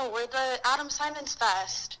 No, we're the Adam Simons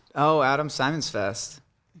Fest. Oh, Adam Simons Fest.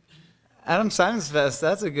 Adam Simons Fest.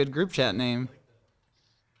 That's a good group chat name.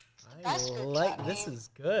 Best group Like, chat this name. is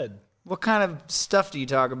good. What kind of stuff do you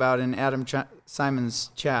talk about in Adam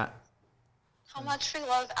Simons chat? How much we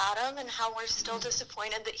love Adam and how we're still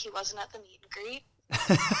disappointed that he wasn't at the meet and greet.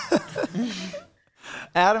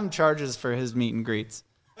 Adam charges for his meet and greets.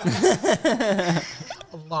 A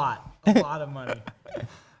lot of money.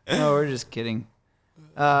 No, we're just kidding.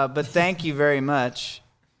 But thank you very much.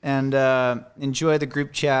 and enjoy the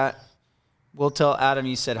group chat. We'll tell Adam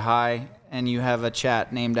you said hi, and you have a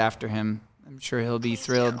chat named after him. I'm sure he'll be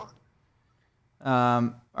thrilled.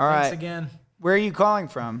 All right. Thanks again. Where are you calling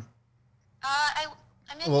from? I'm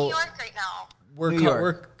in New York right now.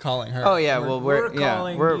 We're calling her. Oh yeah, where are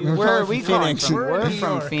we calling from? We're New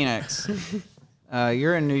from York. Phoenix.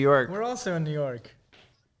 You're in New York. We're also in New York.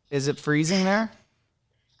 Is it freezing there?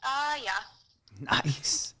 Yeah.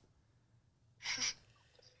 Nice.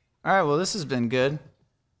 All right, well, this has been good.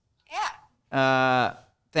 Yeah.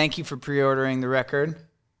 Thank you for pre-ordering the record.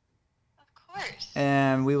 Of course.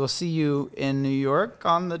 And we will see you in New York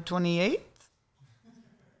on the 28th.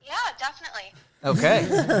 Yeah, definitely. Okay.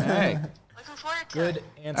 All right. Looking forward to Good it.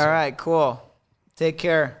 answer. All right, cool. Take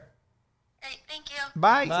care. All right, thank you.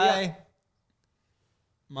 Bye. Bye.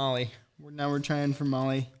 Molly. Now we're trying for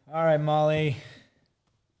Molly. All right, Molly.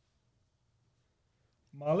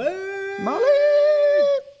 Molly. Molly.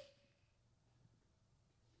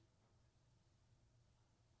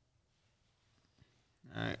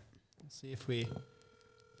 All right. Let's see if we.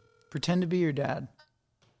 Pretend to be your dad.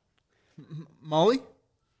 Molly?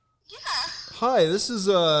 Yeah. Hi, this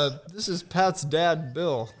is Pat's dad,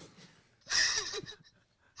 Bill.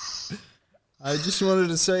 I just wanted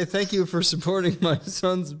to say thank you for supporting my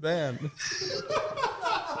son's band.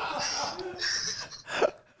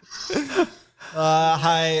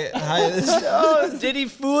 Hi. Oh, did he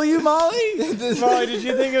fool you, Molly? Molly, did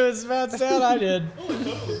you think it was Matt's dad? I did.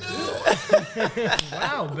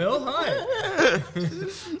 Wow, Bill, hi.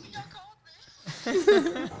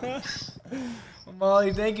 Well,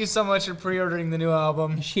 Molly, thank you so much for pre-ordering the new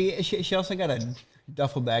album. She also got a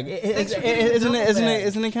duffel bag. Isn't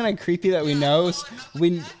it kind of creepy that we know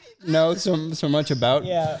so much about?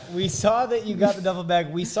 Yeah, we saw that you got the duffel bag.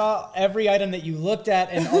 We saw every item that you looked at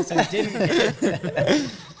and also didn't get.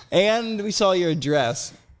 And we saw your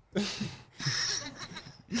address.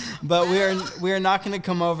 But we are not going to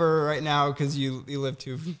come over right now because you live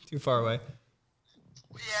too far away.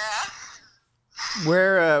 Yeah.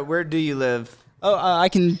 Where do you live? Oh, I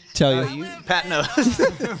can tell you. Pat knows.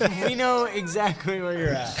 We know exactly where you're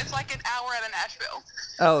at. It's like an hour out of Nashville.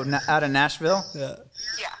 Oh, out of Nashville? Yeah.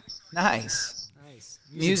 Yeah. Nice. Nice.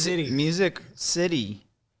 Music City.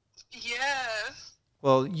 Yes.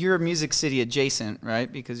 Well, you're Music City adjacent,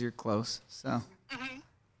 right? Because you're close. So.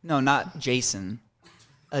 No, not Jason.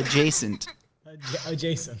 Adjacent.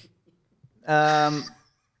 Jason.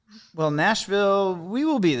 Well, Nashville, we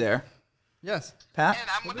will be there. Yes. Pat? And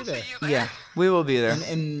I'm going to see you there. Yeah, we will be there.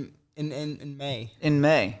 In May. In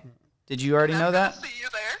May. Did you already know that? See you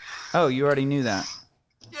there. Oh, you already knew that.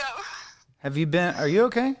 Yeah. Have you been? Are you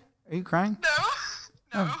okay? Are you crying?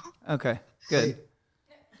 No. No. Okay, good.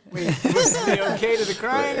 Wait, was the okay to the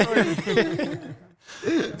crying? Or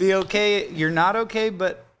The okay, you're not okay,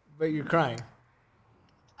 but you're crying.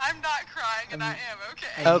 I'm not crying, and I am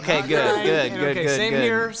okay. okay, good.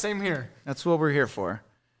 Okay, same here. That's what we're here for.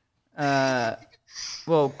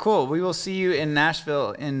 Well, cool. We will see you in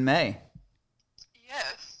Nashville in May.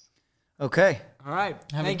 Yes. Okay. All right.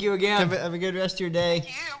 Thank you again. Have a good rest of your day.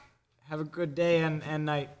 You. Have a good day and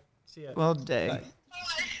night. See ya. Well, day.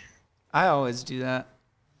 I always do that.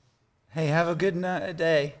 Hey, have a good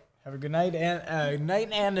day. Have a good night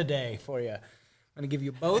and a day for you. I'm gonna give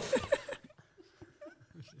you both.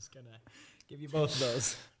 I'm just gonna give you both of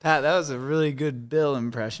those. Pat, that was a really good Bill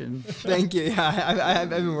impression. Thank you. Yeah, I've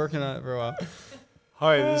been working on it for a while.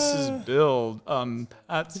 Hi, this is Bill.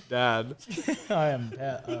 Pat's dad. I am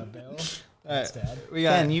Bill. That's dad. We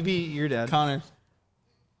got Ken, you be your dad. Connor.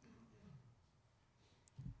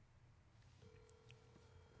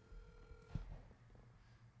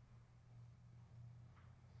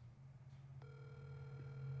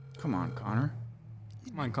 Come on, Connor.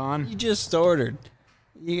 Come on, Con. You just ordered.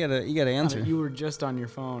 You gotta answer. You were just on your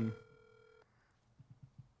phone.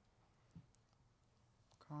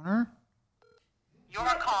 Connor? Your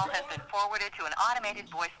call has been forwarded to an automated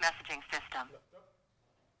voice messaging system.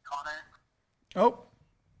 Connor? Oh.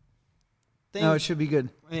 No, it should be good.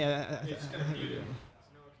 Yeah.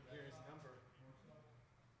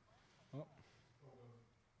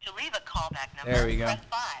 To leave a callback number, There we go. press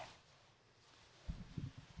 5.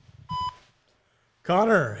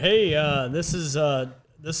 Connor, hey, this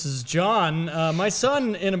is John. My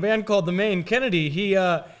son in a band called The Maine, Kennedy.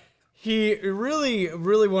 He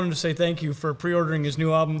really wanted to say thank you for pre-ordering his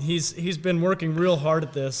new album. He's been working real hard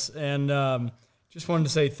at this, and just wanted to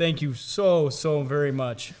say thank you so very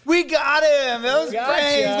much. We got him. That was Gotcha.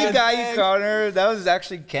 praise. We got you, Connor. That was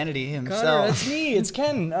actually Kennedy himself. Connor, that's me. It's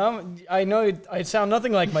Ken. I know I sound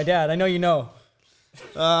nothing like my dad. I know you know.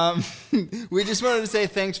 We just wanted to say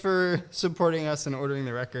thanks for supporting us and ordering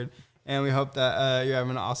the record. And we hope that you're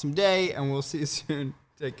having an awesome day. And we'll see you soon.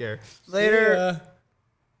 Take care. Later.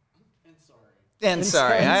 And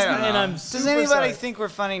sorry. I don't know. And I'm Does super anybody sorry. think we're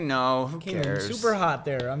funny? No. Who Came in cares? super hot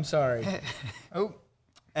there. I'm sorry. Oh,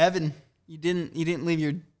 Evan, you didn't leave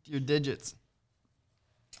your digits.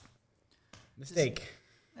 Mistake.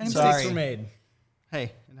 Sorry. Mistakes were made. Hey,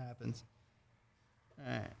 it happens.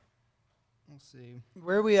 All right. We'll see.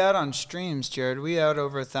 Where are we at on streams, Jared? We out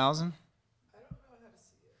over 1,000?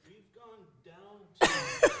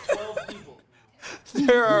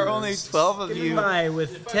 There are only 12 of Getting you. by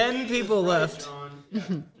with 10 people left.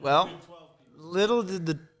 Well, little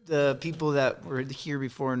did the people that were here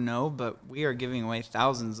before know, but we are giving away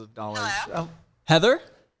thousands of dollars. Hello? Oh, Heather?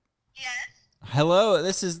 Yes. Hello,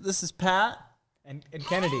 this is Pat. And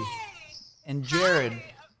Kennedy. and Jared. Hi.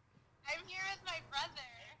 I'm here with my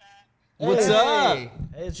brother. What's up? Hey,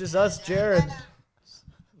 it's just us, Jared.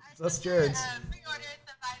 It's us, Jareds. Pre-ordered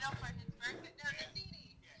the vinyl for his birthday, no, the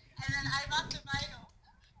CD, and then I bought the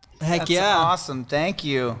vinyl. Heck That's yeah. awesome. Thank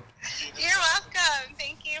you. You're welcome.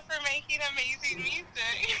 Thank you for making amazing music.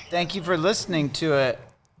 Thank you for listening to it.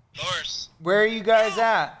 Of course. Where are you guys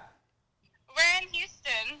at? We're in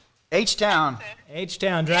Houston. H-Town.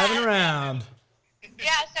 H-Town, driving around. Yeah,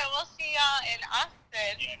 so we'll see y'all in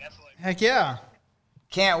Austin. Yeah, definitely. Heck yeah.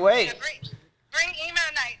 Can't wait. So bring emo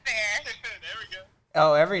night there. There we go.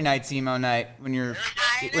 Oh, every night's emo night when you're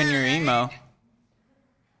emo.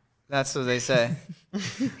 That's what they say.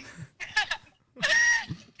 Thank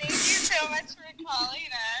you so much for calling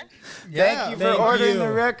us. Thank you for Thank ordering you.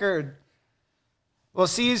 the record. We'll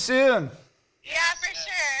see you soon. Yeah, for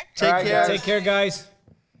sure. Take All right, care. guys. Take care, guys.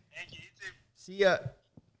 Thank you. You too. See ya.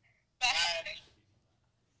 Bye.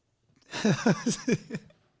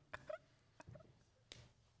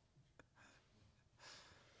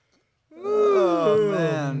 Oh,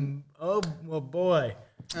 man. Oh, well, boy.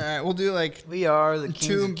 All right, we'll do like We are the kings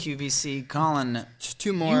Two- of QVC calling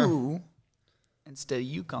two more. you instead of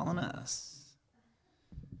you calling us.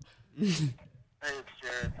 Hey, it's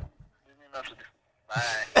Jared. Leave me a message.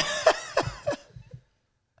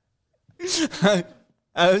 Bye.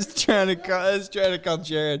 I was trying to call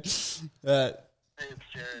Jared. Hey, it's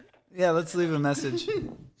Jared. Yeah, let's leave a message.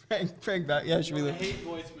 Prank back. Yeah, should we leave? Hate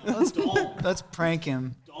voicemail. Don't. Let's prank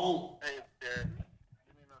him. Don't. Hey, it's Jared.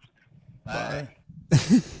 Leave me a message. Bye.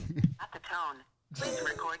 At the tone, please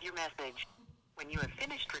record your message. When you have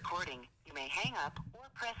finished recording, you may hang up or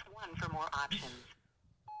press 1 for more options.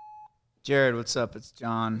 Jared, what's up? It's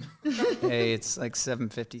John. Hey, it's like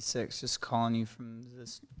 7:56. Just calling you from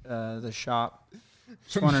this the shop.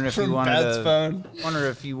 Just wondering if you From wanted Pat's to phone. wonder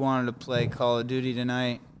if you wanted to play Call of Duty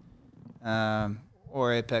tonight,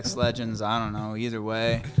 or Apex Legends. I don't know. Either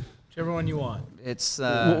way, Whichever one you want. it's What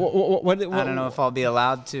I don't know if I'll be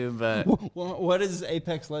allowed to, but what is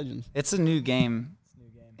Apex Legends? it's a new game,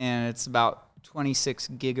 and it's about 26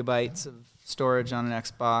 gigabytes of storage on an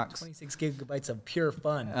Xbox. 26 gigabytes of pure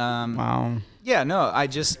fun. Wow. Yeah, no, I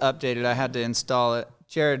just updated. I had to install it.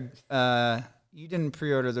 Jared, you didn't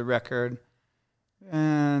pre-order the record,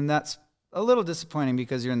 and that's a little disappointing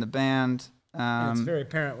because you're in the band. And it's very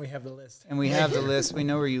apparent we have the list. And we have the list. We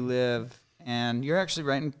know where you live, and you're actually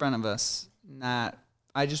right in front of us.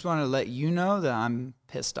 I just want to let you know that I'm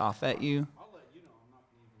pissed off at you. I'll let you know I'm not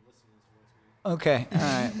even listening to this voicemail. Okay. All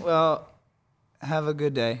right. Well, have a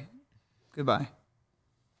good day. Goodbye.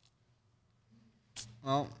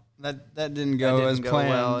 Well, that didn't go That as didn't go planned.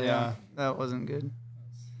 well. Yeah. That wasn't good.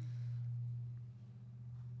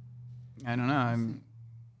 I don't know. I'm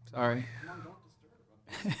sorry.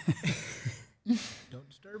 Don't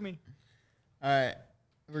disturb me. All right.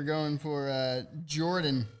 We're going for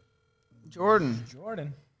Jordan. Jordan.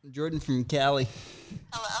 Jordan. From Cali.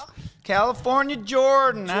 Hello? California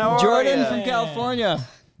Jordan. How Jordan are from you? California.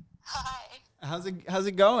 Hi. How's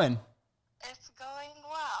it going? It's going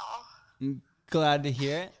well. I'm glad to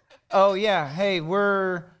hear it. Oh yeah. Hey,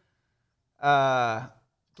 we're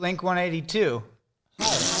Blink 182.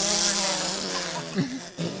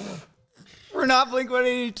 We're not Blink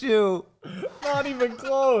 182. Not even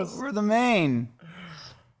close. We're the main.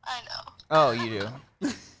 I know. Oh, you do. I'm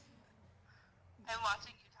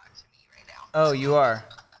watching you talk to me right now. Oh, you are.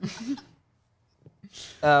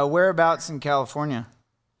 Whereabouts in California?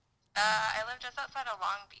 I live just outside of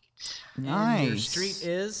Long Beach. Nice. Your street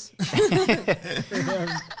is?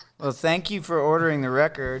 Well, thank you for ordering the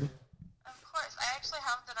record. Of course. I actually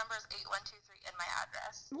have the numbers 8123 in my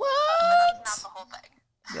address. What? That's not the whole thing.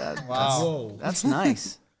 Whoa. That's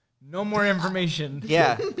nice. No more information.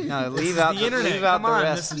 Yeah. No, leave out the internet. Leave out Come the on,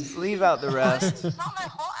 rest. this is- Leave out the rest. It's not my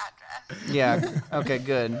whole address. Yeah. Okay.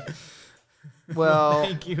 Good. Well.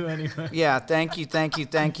 Thank you anyway. Yeah. Thank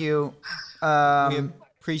you. We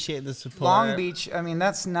appreciate the support. Long Beach. I mean,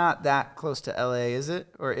 that's not that close to LA, is it?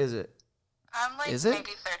 Or is it? Like Is it?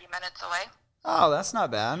 maybe 30 minutes away. Oh, that's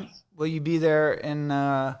not bad. Will you be there in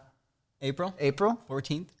April? April?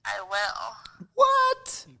 14th? I will.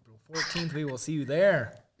 What? April 14th, we will see you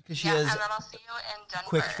there. Because she Yeah, has and then I'll see you in Denver.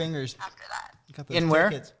 quick fingers. After that. Got those In where?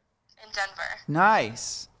 tickets. In Denver.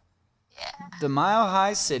 Nice. Yeah. The Mile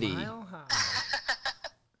High City. Mile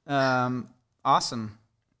High. Awesome.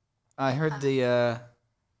 I heard the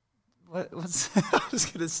what's I was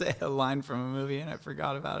gonna say a line from a movie and I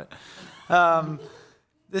forgot about it.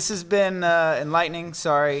 This has been enlightening.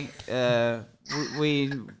 Sorry,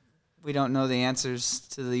 we don't know the answers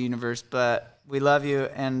to the universe, but we love you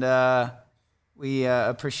and we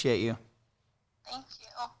appreciate you. Thank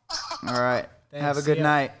you. All right. Thanks. Have a good See ya.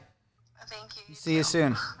 night. Thank you. See you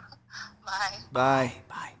soon. Bye.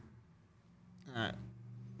 Bye. All right.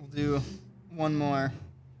 We'll do one more.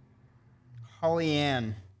 Holly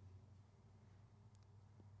Ann.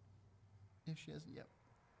 If she has, yep.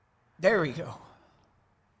 There we go.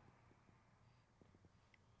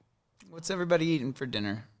 What's everybody eating for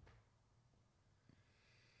dinner?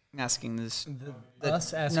 Asking this.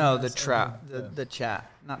 Us asking No, us the trout. over The chat.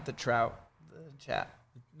 Not the trout. The chat.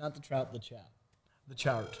 Not the trout, the chat. The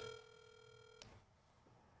chart.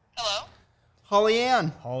 Hello? Holly Ann.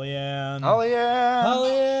 Holly Ann. Holly Ann.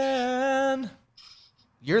 Holly Ann.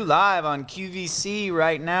 You're live on QVC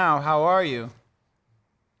right now. How are you?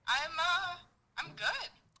 I'm good.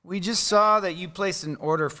 We just saw that you placed an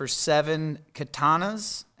order for 7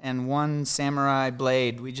 katanas and 1 samurai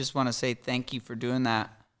blade. We just want to say thank you for doing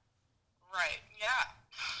that. Right.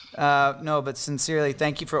 Yeah. No, but sincerely,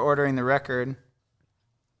 thank you for ordering the record.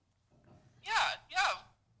 Yeah.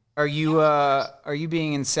 Are you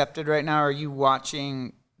being incepted right now? Are you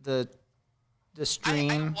watching the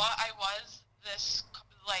stream? I was this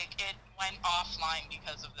it went offline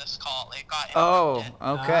because of this call. It got Oh, interrupted.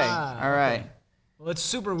 okay. Ah, All right. okay. Well, it's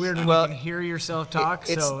super weird when Well, you can hear yourself talk.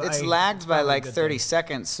 It's so it's I- lagged by probably a like good 30 thing.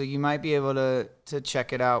 seconds, so you might be able to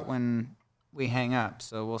check it out when we hang up.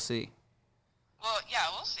 So we'll see. Well, yeah,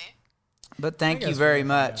 we'll see. But thank you guess very we'll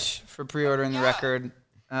find much for pre-ordering the Yeah.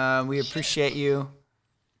 record. We appreciate you.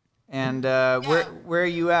 And where are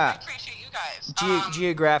you I at appreciate you guys.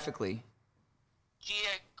 geographically?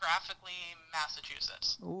 Geographically,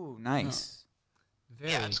 Massachusetts. Ooh, nice.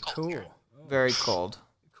 Very Yeah, it's cold cool. here. Very cold.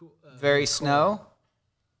 Cool. Very snow.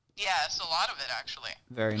 Yeah, it's a lot of it actually.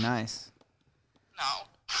 Very nice. No,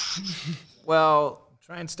 Well,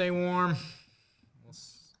 Try and stay warm.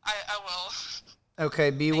 I will. okay.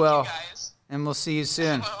 Be Thank well, you guys. and we'll see you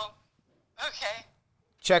soon. Well, okay.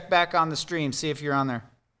 Check back on the stream. See if you're on there.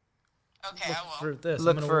 Okay, I will. For this.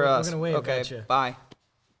 Look I'm gonna, for us. We're gonna wave Okay. at you. Bye.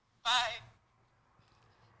 Bye.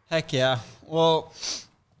 Heck yeah. Well,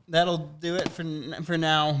 that'll do it for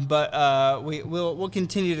now. But we'll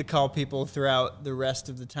continue to call people throughout the rest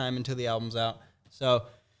of the time until the album's out. So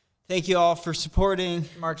thank you all for supporting.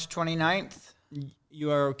 March 29th.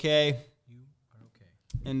 You are okay.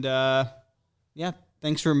 And yeah,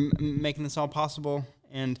 thanks for making this all possible.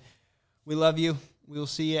 And we love you. We will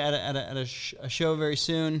see you at a show very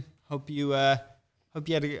soon. Hope you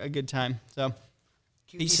had a good time. So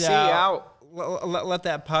peace QVC out. Let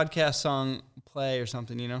that podcast song play or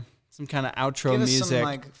something. Some kind of outro Give us music. some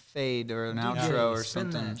like fade or an outro or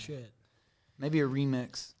Spin something. that shit. Maybe a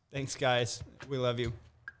remix. Thanks, guys. We love you.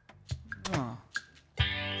 Oh.